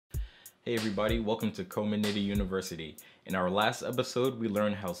Hey everybody, welcome to Coma Niddy University. In our last episode, we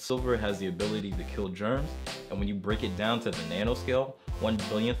learned how silver has the ability to kill germs, and when you break it down to the nanoscale,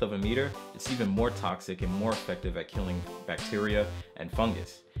 1/1000th of a meter, it's even more toxic and more effective at killing bacteria and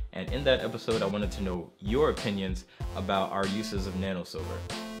fungus. And in that episode, I wanted to know your opinions about our uses of nano-silver.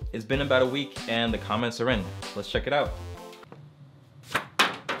 It's been about a week and the comments are in. Let's check it out.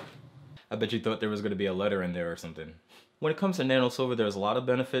 I bet you thought there was going to be a letter in there or something. When it comes to nano-silver, there's a lot of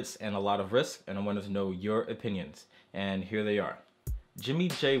benefits and a lot of risk, and I wanted to know your opinions. And here they are. Jimmy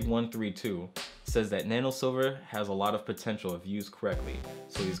J132 says that nano-silver has a lot of potential if used correctly,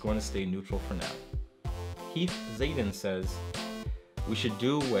 so he's going to stay neutral for now. Heath Zayden says, we should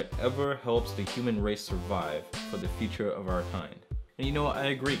do whatever helps the human race survive for the future of our kind. And you know what, I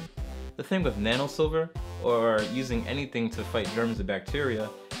agree. The thing with nano-silver, or using anything to fight germs and bacteria,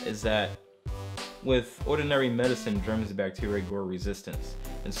 is that with ordinary medicine, germs and bacteria grow resistance.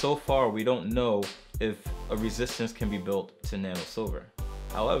 And so far, we don't know if a resistance can be built to nano-silver.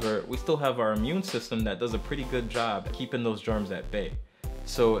 However, we still have our immune system that does a pretty good job at keeping those germs at bay.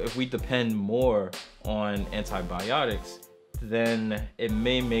 So if we depend more on antibiotics, then it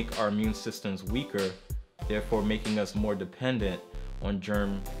may make our immune systems weaker, therefore making us more dependent on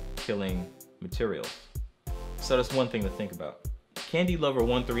germ-killing materials. So that's one thing to think about. Candy Lover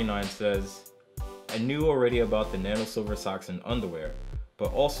 139 says, I knew already about the nano-silver socks and underwear,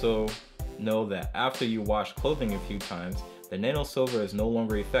 but also know that after you wash clothing a few times, the nano-silver is no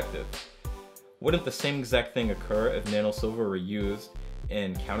longer effective. Wouldn't the same exact thing occur if nano-silver were used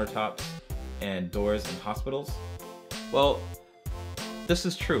in countertops and doors in hospitals? Well, this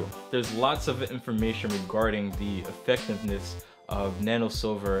is true. There's lots of information regarding the effectiveness of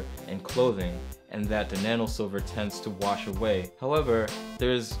nano-silver in clothing, and that the nano-silver tends to wash away. However,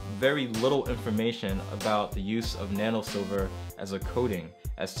 there's very little information about the use of nano-silver as a coating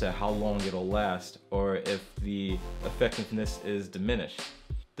as to how long it'll last or if the effectiveness is diminished.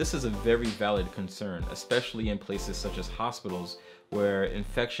 This is a very valid concern, especially in places such as hospitals where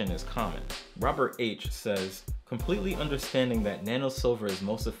infection is common. Robert H. says, completely understanding that nano-silver is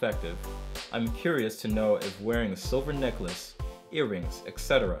most effective, I'm curious to know if wearing a silver necklace, earrings,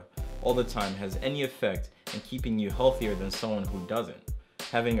 etc. all the time has any effect in keeping you healthier than someone who doesn't.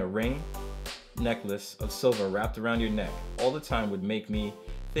 Having a ring, necklace of silver wrapped around your neck all the time would make me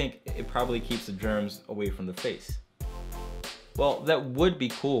think it probably keeps the germs away from the face. Well, that would be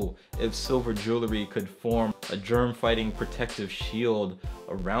cool if silver jewelry could form a germ-fighting protective shield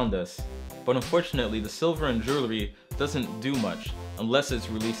around us, but unfortunately the silver in jewelry doesn't do much unless it's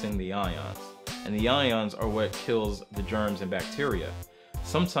releasing the ions. And the ions are what kills the germs and bacteria.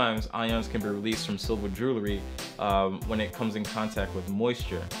 Sometimes ions can be released from silver jewelry when it comes in contact with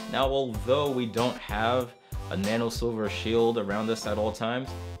moisture. Now, although we don't have a nano-silver shield around us at all times,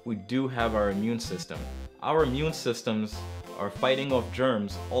 we do have our immune system. Our immune systems are fighting off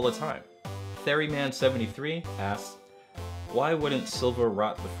germs all the time. Theoryman73 asks, why wouldn't silver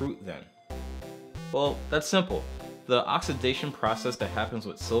rot the fruit then? Well, that's simple. The oxidation process that happens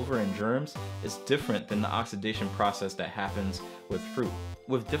with silver and germs is different than the oxidation process that happens with fruit.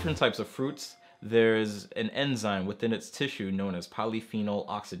 With different types of fruits, there's an enzyme within its tissue known as polyphenol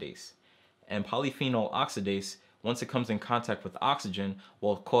oxidase. And polyphenol oxidase, once it comes in contact with oxygen,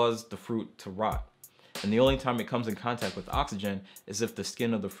 will cause the fruit to rot. And the only time it comes in contact with oxygen is if the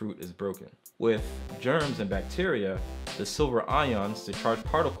skin of the fruit is broken. With germs and bacteria, the silver ions, the charged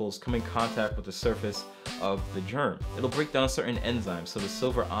particles, come in contact with the surface of the germ. It'll break down certain enzymes, so the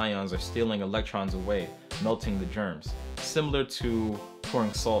silver ions are stealing electrons away, melting the germs, similar to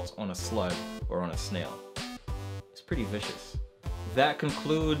pouring salt on a slug or on a snail. It's pretty vicious. That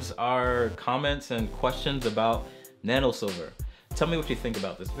concludes our comments and questions about nano-silver. Tell me what you think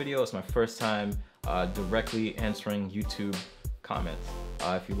about this video. It's my first time directly answering YouTube comments.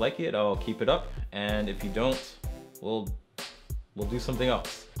 If you like it, I'll keep it up, and if you don't, we'll do something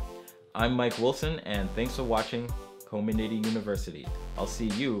else. I'm Mike Wilson, and thanks for watching Coma Niddy University. I'll see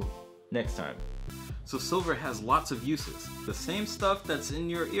you next time. So silver has lots of uses. The same stuff that's in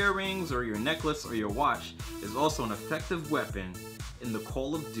your earrings or your necklace or your watch is also an effective weapon in the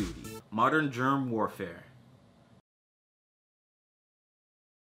Call of Duty, modern germ warfare.